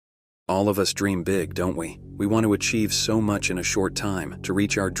All of us dream big, don't we? We want to achieve so much in a short time, to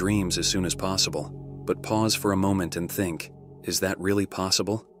reach our dreams as soon as possible. But pause for a moment and think, is that really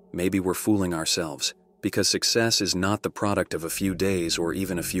possible? Maybe we're fooling ourselves. Because success is not the product of a few days or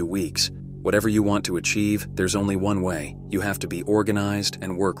even a few weeks. Whatever you want to achieve, there's only one way. You have to be organized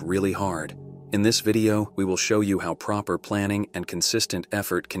and work really hard. In this video, we will show you how proper planning and consistent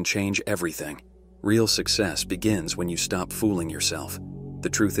effort can change everything. Real success begins when you stop fooling yourself. The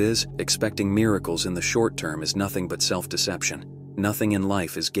truth is, expecting miracles in the short term is nothing but self-deception. Nothing in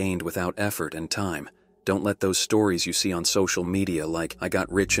life is gained without effort and time. Don't let those stories you see on social media like, "I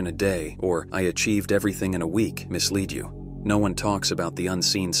got rich in a day," or "I achieved everything in a week," mislead you. No one talks about the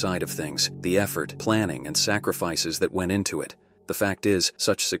unseen side of things, the effort, planning, and sacrifices that went into it. The fact is,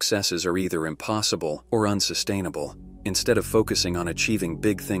 such successes are either impossible or unsustainable. Instead of focusing on achieving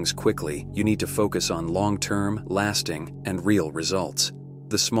big things quickly, you need to focus on long-term, lasting, and real results.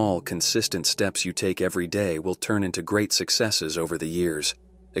 The small, consistent steps you take every day will turn into great successes over the years.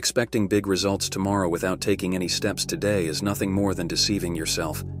 Expecting big results tomorrow without taking any steps today is nothing more than deceiving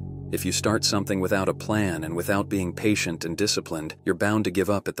yourself. If you start something without a plan and without being patient and disciplined, you're bound to give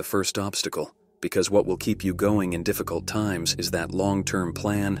up at the first obstacle. Because what will keep you going in difficult times is that long-term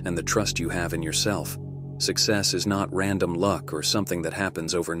plan and the trust you have in yourself. Success is not random luck or something that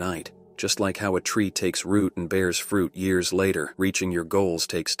happens overnight. Just like how a tree takes root and bears fruit years later, reaching your goals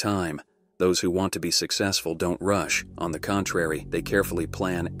takes time. Those who want to be successful don't rush. On the contrary, they carefully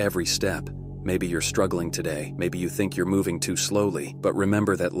plan every step. Maybe you're struggling today, maybe you think you're moving too slowly, but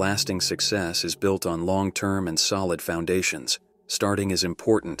remember that lasting success is built on long-term and solid foundations. Starting is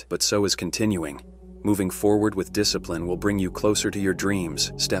important, but so is continuing. Moving forward with discipline will bring you closer to your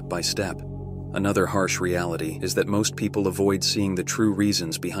dreams, step by step. Another harsh reality is that most people avoid seeing the true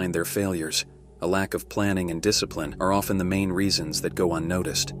reasons behind their failures. A lack of planning and discipline are often the main reasons that go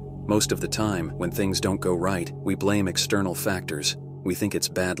unnoticed. Most of the time, when things don't go right, we blame external factors. We think it's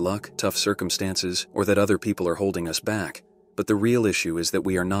bad luck, tough circumstances, or that other people are holding us back. But the real issue is that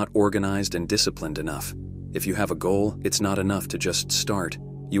we are not organized and disciplined enough. If you have a goal, it's not enough to just start.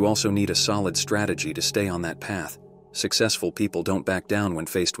 You also need a solid strategy to stay on that path. Successful people don't back down when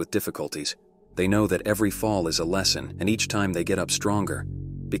faced with difficulties. They know that every fall is a lesson, and each time they get up stronger.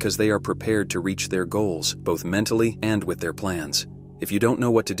 Because they are prepared to reach their goals, both mentally and with their plans. If you don't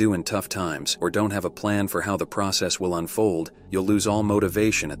know what to do in tough times, or don't have a plan for how the process will unfold, you'll lose all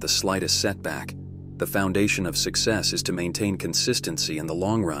motivation at the slightest setback. The foundation of success is to maintain consistency in the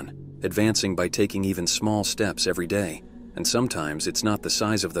long run, advancing by taking even small steps every day. And sometimes it's not the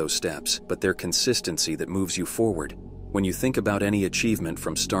size of those steps, but their consistency that moves you forward. When you think about any achievement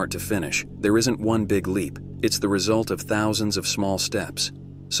from start to finish, there isn't one big leap. It's the result of thousands of small steps.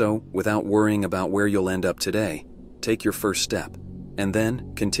 So, without worrying about where you'll end up today, take your first step. And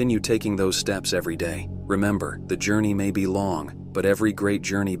then, continue taking those steps every day. Remember, the journey may be long, but every great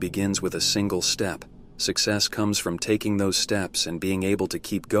journey begins with a single step. Success comes from taking those steps and being able to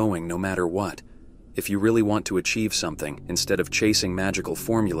keep going no matter what. If you really want to achieve something, instead of chasing magical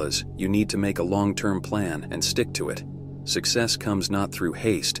formulas, you need to make a long-term plan and stick to it. Success comes not through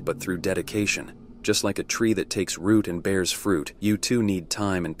haste, but through dedication. Just like a tree that takes root and bears fruit, you too need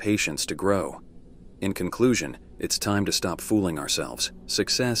time and patience to grow. In conclusion, it's time to stop fooling ourselves.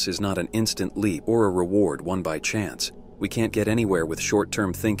 Success is not an instant leap or a reward won by chance. We can't get anywhere with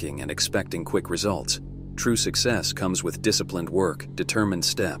short-term thinking and expecting quick results. True success comes with disciplined work, determined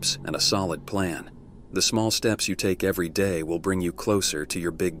steps, and a solid plan. The small steps you take every day will bring you closer to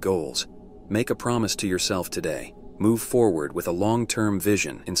your big goals. Make a promise to yourself today. Move forward with a long-term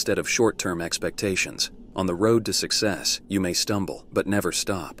vision instead of short-term expectations. On the road to success, you may stumble, but never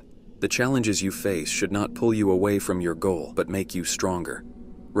stop. The challenges you face should not pull you away from your goal, but make you stronger.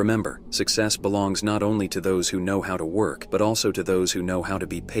 Remember, success belongs not only to those who know how to work, but also to those who know how to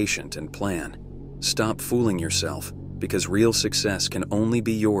be patient and plan. Stop fooling yourself, because real success can only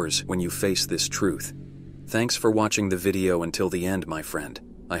be yours when you face this truth. Thanks for watching the video until the end, my friend.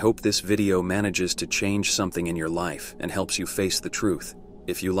 I hope this video manages to change something in your life and helps you face the truth.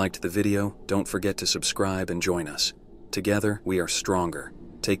 If you liked the video, don't forget to subscribe and join us. Together, we are stronger.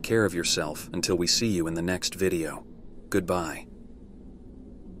 Take care of yourself until we see you in the next video. Goodbye.